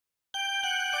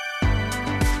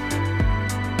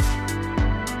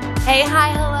Hey,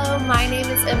 hi, hello. My name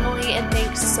is Emily, and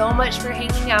thanks so much for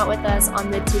hanging out with us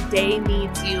on the Today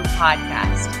Needs You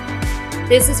podcast.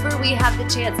 This is where we have the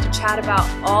chance to chat about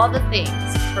all the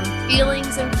things, from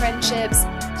feelings and friendships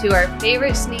to our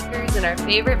favorite sneakers and our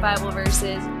favorite Bible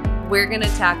verses. We're going to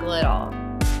tackle it all.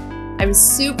 I'm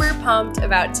super pumped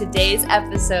about today's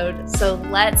episode, so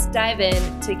let's dive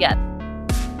in together.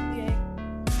 Yay.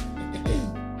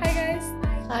 Hi, guys.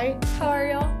 Hi. How are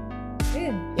y'all?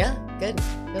 Good. Yeah, good.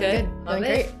 Good. Feeling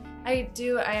great.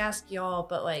 I ask y'all,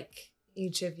 but like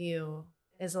each of you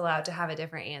is allowed to have a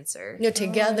different answer. No,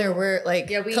 together we're like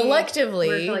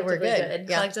collectively we're good.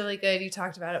 Yeah. Collectively good. You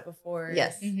talked about it before.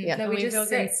 Yes. Mm-hmm. Yeah. No, we just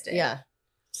sensed it. Yeah.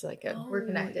 It's like good. We're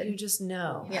connected. You just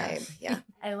know. Yeah. Yeah.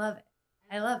 I love it.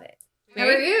 I love it. How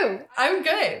are you? I'm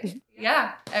good.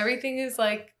 Yeah. Everything is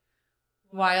like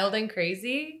wild and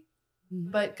crazy,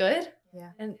 but good.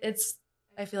 Yeah. And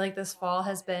I feel like this fall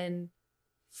has been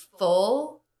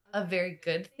full of very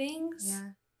good things. Yeah.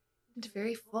 And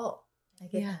very full. I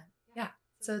get Yeah. that. Yeah.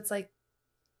 So it's like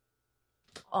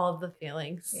all the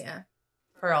feelings. Yeah.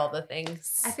 For all the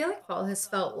things. I feel like fall has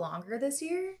felt longer this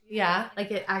year. Yeah.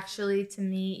 Like it actually, to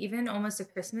me, even almost a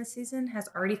Christmas season has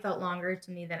already felt longer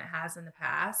to me than it has in the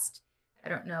past. I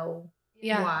don't know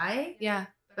why. Yeah.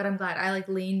 But I'm glad I like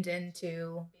leaned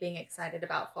into being excited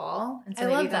about fall. And so I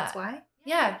maybe love that's that. why.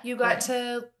 Yeah. You got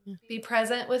to be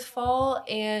present with fall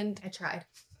and I tried.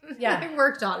 Yeah. I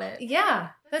worked on it. yeah,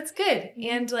 that's good.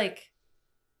 And like,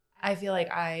 I feel like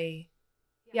I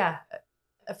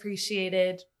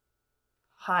appreciated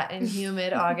hot and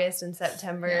humid August and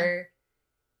September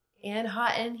and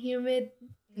hot and humid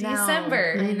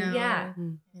December. I know. Yeah.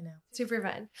 I know. Super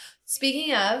fun.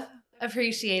 Speaking of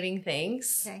appreciating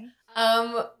things, Okay.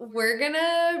 we're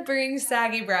gonna bring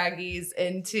saggy-braggies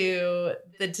into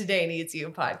the Today Needs You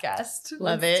podcast.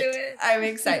 Love Let's it. do it. I'm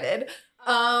excited.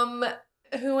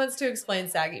 Who wants to explain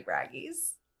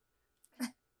saggy-braggies?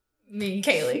 Me.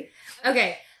 Kaylee.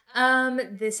 Okay.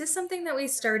 This is something that we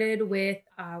started with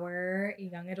our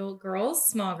young adult girls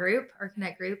small group, our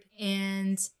connect group,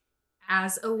 and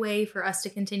as a way for us to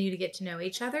continue to get to know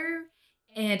each other.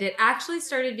 And it actually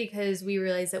started because we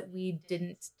realized that we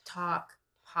didn't talk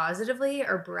positively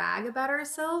or brag about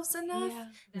ourselves enough,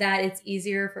 that it's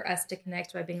easier for us to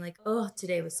connect by being like, oh,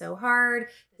 today was so hard.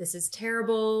 This is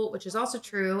terrible, which is also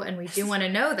true. And we do want to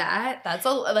know that. That's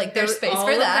there's space all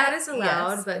for of that. that is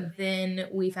allowed. Yes. But then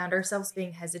we found ourselves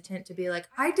being hesitant to be like,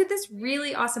 I did this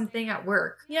really awesome thing at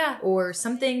work. Yeah. Or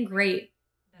something great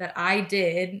that I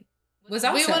did was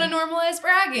awesome. We want to normalize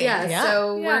bragging. Yeah,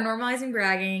 so Yeah. we're normalizing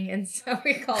bragging, and so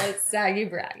we call it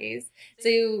saggy-braggies.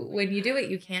 So when you do it,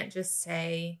 you can't just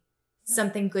say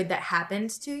something good that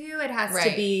happened to you. It has to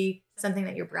be something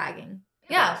that you're bragging.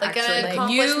 Yeah, about, like actually. an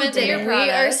accomplishment that you're We proud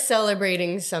are of.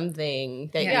 celebrating something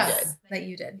that Yes, you did. that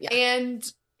you did. Yeah.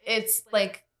 And it's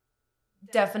like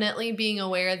definitely being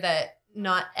aware that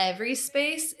not every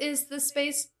space is the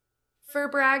space for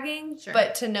bragging, Sure.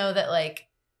 but to know that like,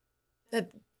 That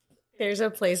there's a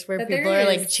place where That people there are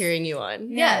like is. cheering you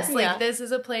on. yes, like Yeah. this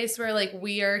is a place where like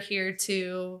we are here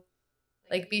to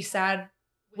like be sad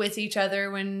with each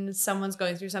other when someone's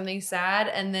going through something sad,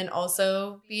 and then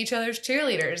also be each other's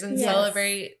cheerleaders and Yes.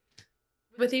 celebrate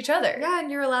with each other. Yeah, and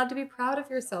you're allowed to be proud of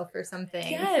yourself for something.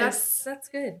 Yes. That's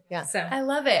good. Yeah. So I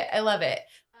love it. I love it.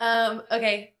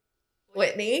 Okay,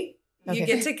 Whitney, you Okay.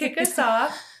 get to kick us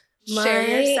off. Share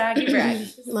your saggy brag.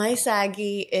 My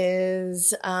saggy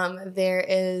is there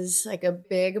is like a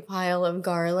big pile of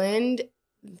garland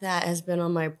that has been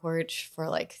on my porch for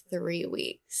like 3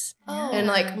 weeks. Oh. And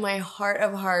like my heart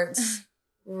of hearts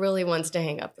really wants to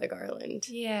hang up the garland.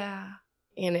 Yeah.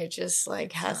 And it just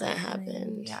like hasn't happening.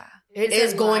 happened. Yeah. It Is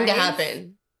is it going to live?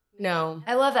 happen. No.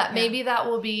 I love that. Yeah. Maybe that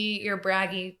will be your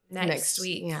braggy next Next-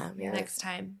 week. yeah, yeah. Next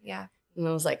time. Yeah. And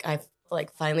I was like, I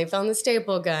like finally found the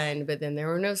staple gun, but then there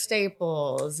were no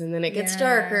staples. And then it gets Yeah.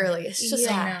 darker. Like it's just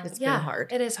Yeah. it's Yeah. been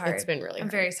hard. It is hard. It's been really I'm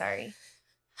hard. very sorry.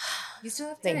 you still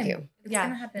have time. Thank you. It's Yeah.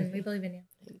 gonna happen. We believe in you.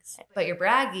 Thanks. But your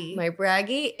braggy. My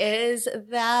braggy is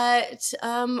that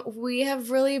we have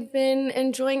really been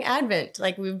enjoying Advent.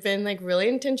 Like we've been like really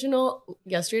intentional.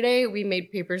 Yesterday we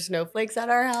made paper snowflakes at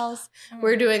our house.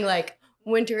 We're doing like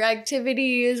winter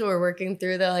activities. We're working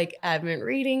through the like Advent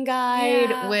reading guide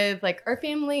Yeah. with like our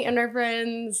family and our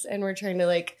friends, and we're trying to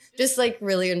like just like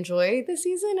really enjoy the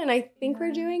season. And I think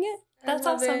we're doing it. That's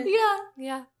I love awesome. it. Yeah.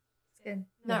 Yeah. It's good.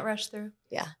 Not rush through.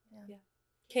 Yeah.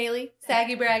 Kaylee,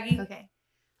 saggy braggy. Okay.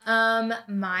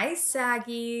 My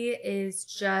saggy is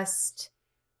just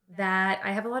that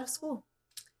I have a lot of school.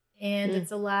 And it's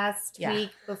the last Yeah.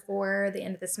 week before the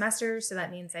end of the semester. So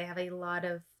that means I have a lot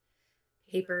of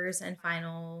papers and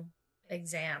final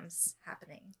exams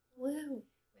happening. Woo.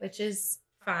 which is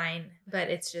fine, but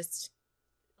it's just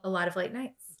a lot of late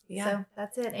nights. Yeah. So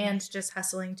that's it. And just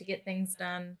hustling to get things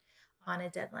done on a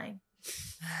deadline.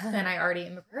 And I already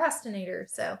am a procrastinator.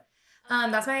 So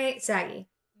that's my saggy.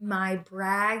 My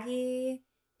braggy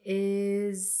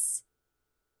is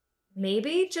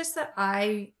maybe just that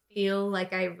I feel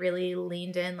like I really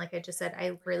leaned in. Like I just said,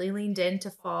 I really leaned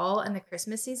into fall and the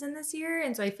Christmas season this year.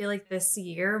 And so I feel like this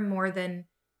year, more than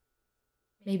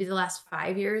maybe the last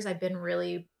 5 years, I've been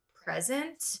really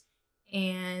present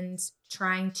and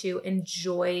trying to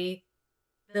enjoy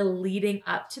the leading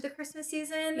up to the Christmas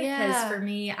season. Because for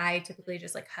me, I typically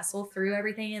just like hustle through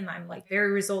everything and I'm like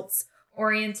very results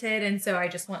oriented. And so I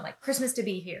just want like Christmas to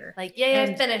be here. Like,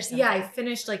 I finished something. Yeah, I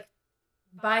finished like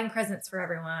buying presents for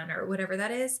everyone or whatever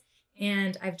that is.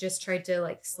 And I've just tried to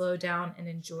like slow down and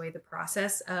enjoy the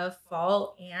process of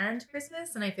fall and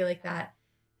Christmas. And I feel like that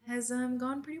has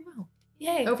gone pretty well.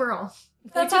 Yay. Overall.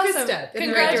 That's I took awesome. a step in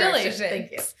the right Congratulations. direction.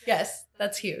 Thank you. Yes,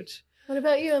 that's huge. What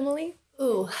about you, Emily?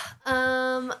 Ooh,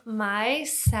 my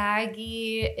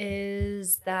saggy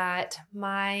is that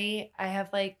I have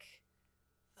like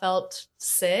felt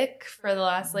sick for the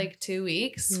last like 2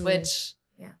 weeks, which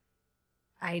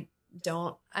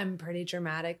I'm pretty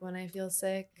dramatic when I feel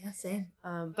sick. Yeah, same.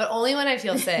 But only when I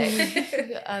feel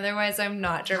sick. Otherwise, I'm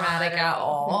not dramatic at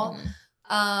all.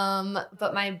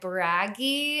 But my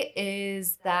braggy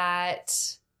is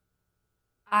that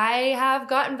I have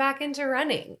gotten back into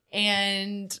running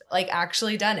and like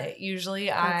actually done it.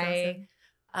 Usually I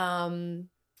am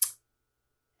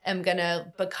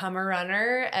gonna become a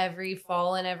runner every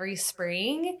fall and every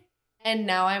spring. And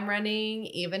now I'm running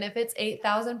even if it's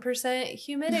 8,000%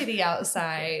 humidity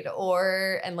outside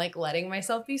and like letting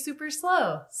myself be super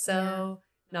slow. So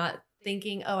not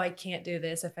thinking, oh, I can't do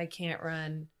this if I can't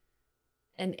run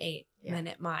an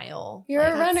 8-minute mile. You're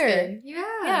a runner. Good.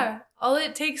 Yeah. All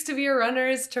it takes to be a runner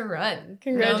is to run.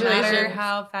 Congratulations. No matter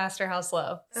how fast or how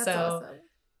slow. That's so awesome.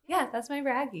 yeah, that's my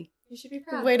braggy. You should be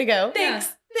proud. Way to go. Thanks.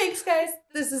 Yeah. Thanks, guys.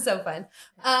 This is so fun.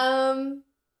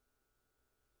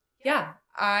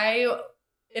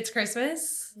 It's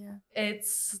Christmas. Yeah.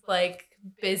 It's like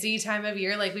busy time of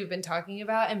year, like we've been talking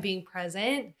about, and being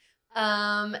present.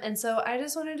 And so I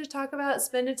just wanted to talk about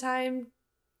spending time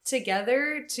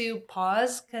together to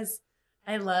pause, because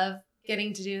I love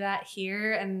getting to do that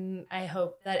here. And I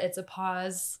hope that it's a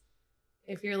pause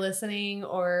if you're listening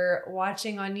or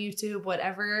watching on YouTube,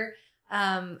 whatever.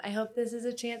 I hope this is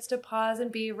a chance to pause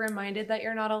and be reminded that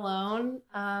you're not alone,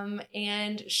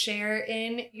 and share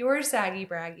in your saggy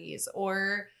braggies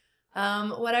or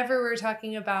whatever we're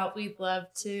talking about. We'd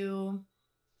love to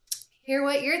hear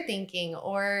what you're thinking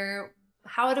or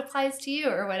how it applies to you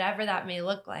or whatever that may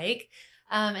look like.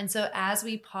 And so as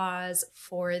we pause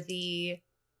for the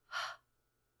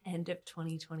end of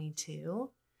 2022,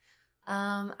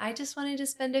 I just wanted to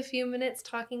spend a few minutes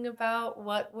talking about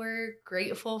what we're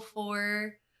grateful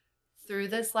for through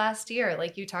this last year.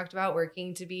 Like you talked about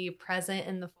working to be present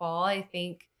in the fall. I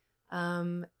think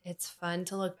it's fun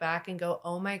to look back and go,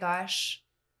 oh my gosh,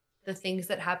 the things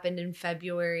that happened in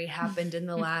February happened in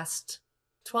the last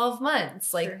 12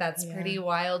 months. Like that's pretty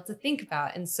wild to think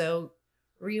about. And so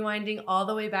rewinding all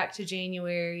the way back to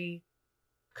January,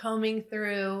 combing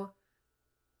through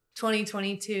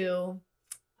 2022,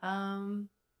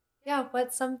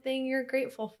 what's something you're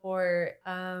grateful for?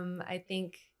 I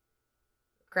think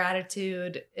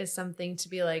gratitude is something to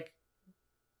be like,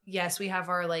 yes, we have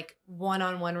our like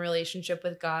one-on-one relationship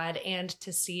with God, and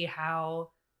to see how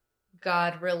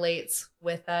God relates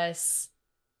with us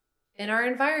in our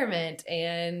environment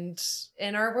and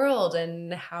in our world,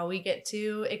 and how we get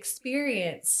to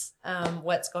experience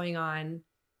what's going on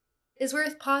is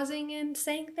worth pausing and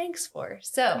saying thanks for.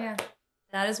 So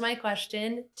that is my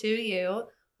question to you.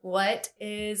 What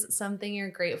is something you're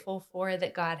grateful for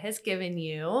that God has given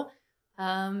you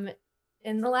in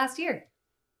the last year?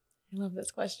 I love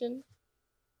this question.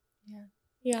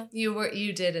 Yeah.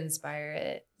 You did inspire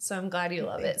it. So I'm glad you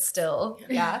love it still.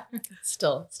 Yeah.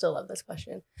 Still love this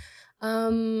question.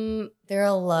 There are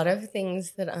a lot of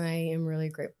things that I am really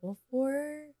grateful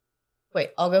for. Wait,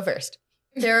 I'll go first.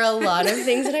 There are a lot of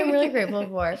things that I'm really grateful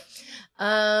for.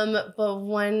 But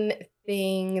one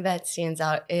thing that stands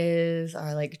out is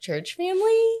our like church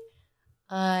family.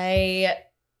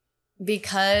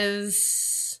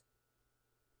 Because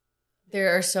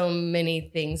there are so many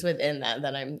things within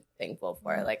that I'm thankful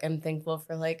for. Like I'm thankful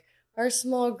for like our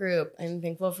small group. I'm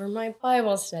thankful for my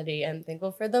Bible study. I'm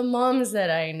thankful for the moms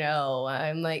that I know.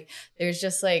 I'm like, there's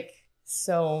just like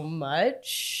so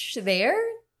much there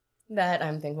that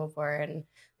I'm thankful for. And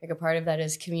like a part of that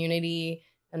is community.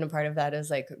 And a part of that is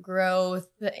like growth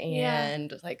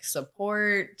and like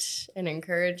support and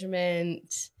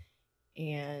encouragement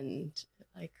and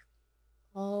like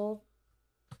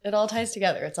it all ties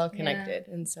together. It's all connected.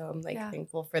 And so I'm like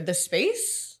thankful for the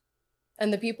space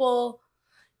and the people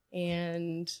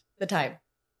and the time.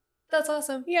 That's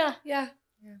awesome. Yeah.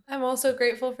 I'm also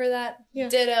grateful for that. Yeah.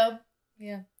 Ditto.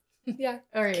 Yeah. Yeah.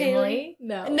 All right, Kaylee? Emily?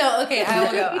 No, okay,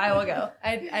 I will go.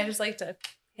 I just like to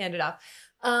hand it off.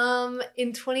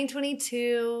 In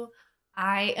 2022,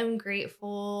 I am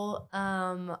grateful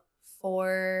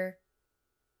for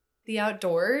the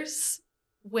outdoors,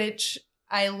 which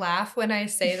I laugh when I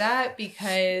say that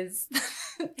because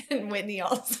and Whitney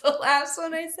also laughs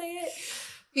when I say it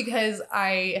because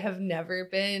I have never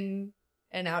been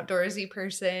an outdoorsy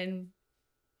person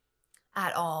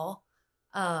at all.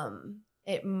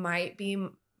 It might be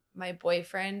my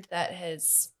boyfriend that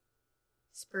has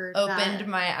opened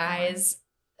my eyes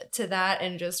to that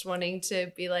and just wanting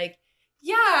to be like,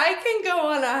 yeah, I can go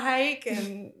on a hike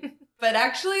and but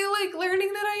actually like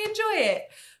learning that I enjoy it.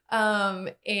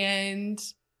 And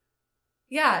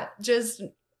yeah, just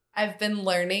I've been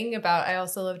learning about, I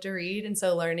also love to read, and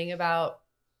so learning about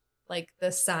like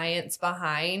the science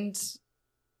behind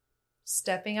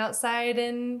stepping outside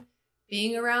and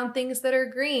being around things that are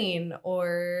green,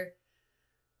 or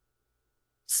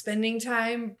spending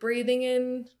time breathing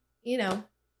in,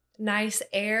 nice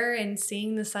air and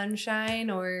seeing the sunshine,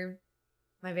 or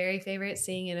my very favorite,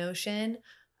 seeing an ocean.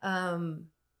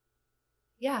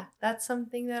 Yeah, that's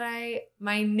something that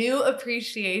my new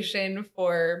appreciation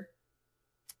for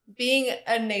being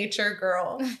a nature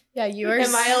girl. Yeah, you are.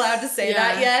 Am I allowed to say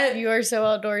that yet? You are so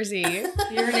outdoorsy.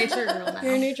 You're a nature girl now.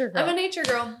 You're a nature girl. I'm a nature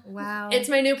girl. Wow. It's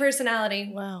my new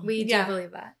personality. Wow. We do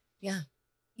believe that. Yeah.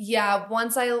 Yeah,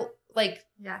 once I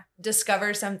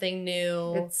discover something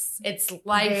new, it's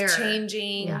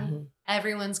life-changing. Yeah. Mm-hmm.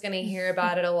 Everyone's going to hear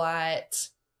about it a lot.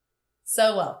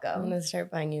 So I'm welcome. gonna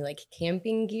start buying you like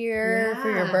camping gear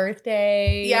for your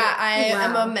birthday. Yeah, I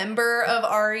am a member of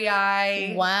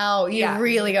REI. Wow, you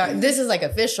really are. This is like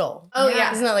official. Oh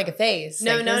yeah, it's not like a phase.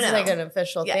 No, this is like an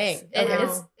official thing.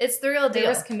 It's the real deal. There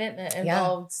was commitment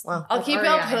involved. Yeah. Wow. I'll keep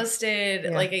y'all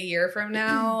posted like a year from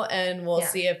now, and we'll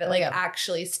see if it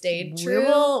actually stayed true.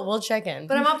 We'll check in.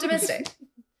 But I'm optimistic.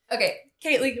 Okay,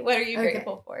 Caitlin, what are you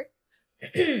grateful for?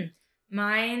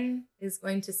 Mine is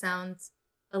going to sound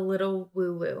a little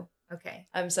woo-woo. Okay.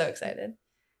 I'm so excited.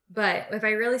 But if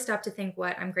I really stop to think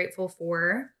what I'm grateful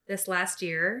for this last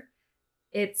year,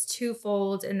 it's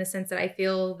twofold in the sense that I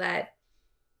feel that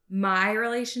my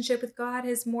relationship with God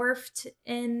has morphed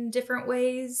in different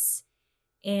ways.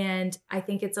 And I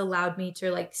think it's allowed me to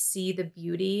like see the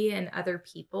beauty in other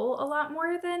people a lot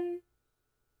more than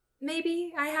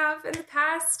maybe I have in the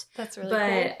past. That's really cool.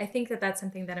 But I think that that's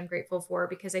something that I'm grateful for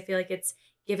because I feel like it's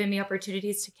given me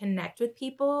opportunities to connect with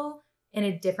people in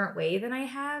a different way than I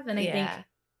have. And I think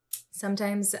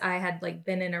sometimes I had like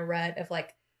been in a rut of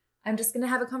like, I'm just going to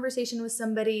have a conversation with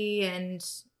somebody and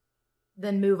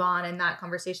then move on. And that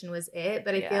conversation was it.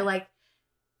 But I feel like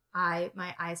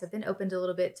my eyes have been opened a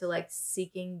little bit to like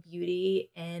seeking beauty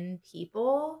in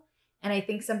people. And I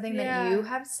think something that you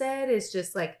have said is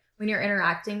just like, when you're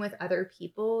interacting with other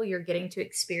people, you're getting to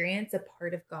experience a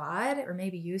part of God, or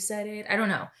maybe you said it. I don't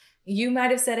know. You might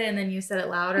have said it and then you said it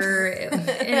louder.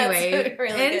 Anyway,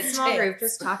 really in small group,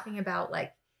 just talking about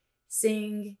like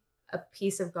seeing a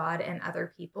piece of God in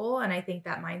other people. And I think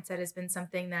that mindset has been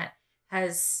something that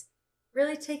has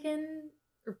really taken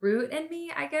root in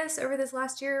me, I guess, over this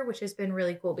last year, which has been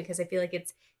really cool because I feel like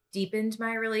it's deepened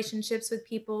my relationships with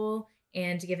people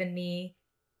and given me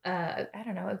a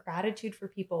gratitude for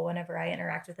people whenever I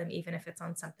interact with them, even if it's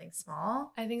on something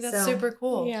small. I think that's super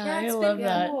cool. Yeah, I love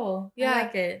that. Cool. Yeah. I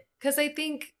like it. Because I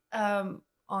think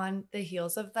on the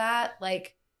heels of that,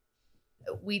 like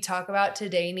we talk about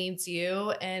today needs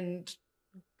you and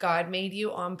God made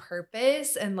you on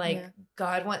purpose. And like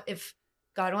if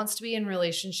God wants to be in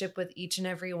relationship with each and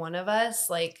every one of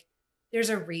us, like there's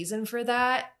a reason for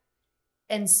that.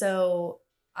 And so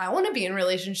I want to be in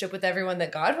relationship with everyone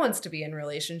that God wants to be in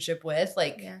relationship with.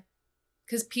 Like,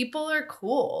 because people are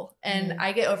cool and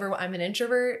I'm an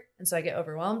introvert. And so I get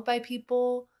overwhelmed by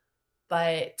people,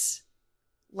 but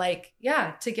like,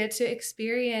 to get to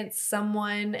experience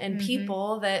someone and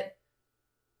people that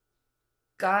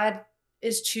God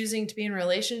is choosing to be in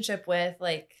relationship with,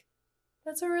 like,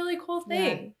 that's a really cool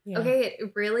thing. Yeah. Okay,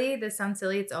 this sounds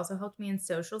silly. It's also helped me in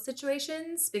social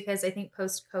situations because I think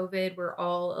post-COVID, we're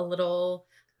all a little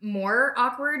more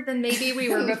awkward than maybe we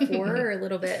were before or a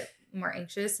little bit more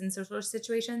anxious in social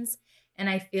situations. And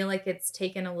I feel like it's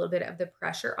taken a little bit of the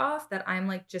pressure off that I'm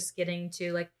like just getting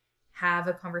to like have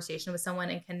a conversation with someone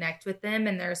and connect with them,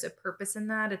 and there's a purpose in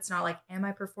that. It's not like, am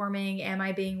I performing? Am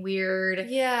I being weird?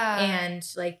 Yeah. And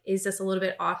like, is this a little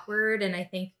bit awkward? And I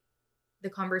think the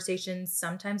conversations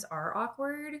sometimes are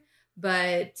awkward,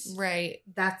 but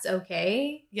that's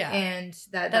okay. Yeah. And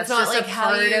that's not just like a how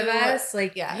part you- of us.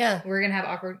 Like, Yeah. we're going to have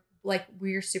awkward, like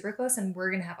we're super close and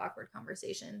we're going to have awkward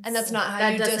conversations. And that's not how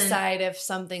That you doesn't- decide if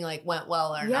something like went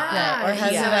well or not. Yeah. Or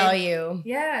has Yeah. a value.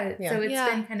 Yeah. Yeah. So it's Yeah.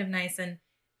 been kind of nice and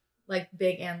like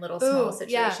big and little small Ooh,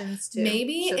 yeah. situations too.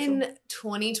 Maybe Social. in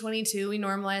 2022 we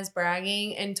normalize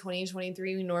bragging, and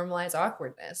 2023 we normalize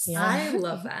awkwardness. Yeah. I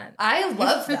love that. I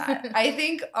love that. I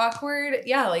think awkward,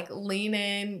 like lean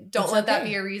in. Don't It's let that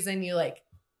okay. be a reason you like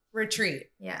retreat.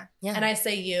 Yeah. Yeah. And I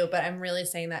say you, but I'm really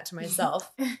saying that to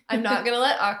myself. I'm not going to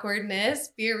let awkwardness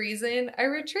be a reason I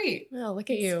retreat. Oh, look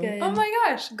at It's you. good. Oh my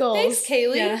gosh. Goals. Thanks,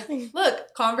 Kaylee. Yeah.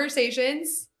 Look,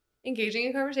 conversations, engaging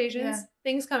in conversations, Yeah.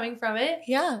 things coming from it.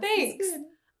 Yeah. Thanks. It's good.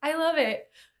 I love it.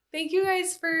 Thank you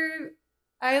guys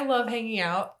I love hanging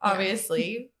out,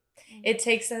 obviously. It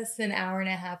takes us an hour and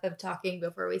a half of talking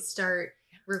before we start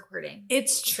recording.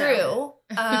 It's true.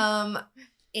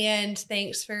 And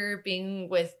thanks for being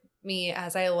with me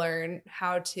as I learn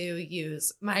how to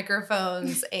use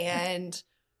microphones and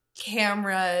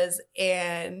cameras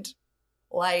and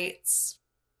lights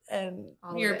and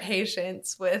All of your it.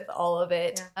 patience with all of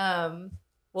it.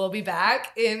 We'll be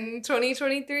back in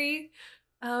 2023.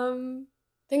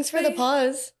 Thanks for the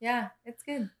pause. Yeah, it's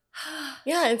good.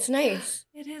 Yeah, it's nice.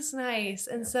 It is nice.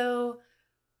 And so,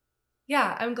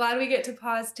 yeah, I'm glad we get to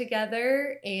pause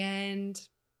together, and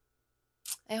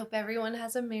I hope everyone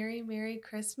has a Merry, Merry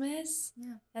Christmas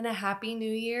and a Happy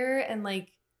New Year. And like,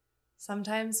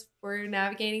 sometimes we're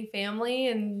navigating family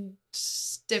and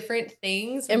just different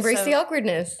things. And Embrace so the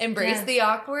awkwardness. Embrace Yeah. the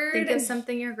awkward. Think of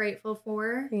something you're grateful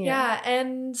for. Yeah.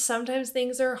 And sometimes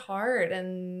things are hard,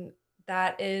 and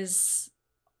that is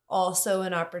also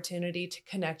an opportunity to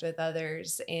connect with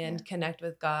others and connect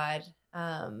with God.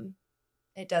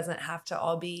 It doesn't have to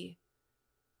all be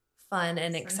fun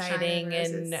and Sunshine exciting and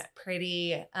and roses.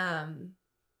 pretty.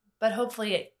 But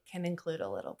hopefully it can include a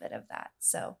little bit of that.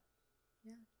 So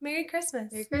Merry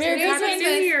Christmas. Merry Merry Christmas. Happy New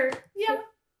Christmas. Year. Yeah.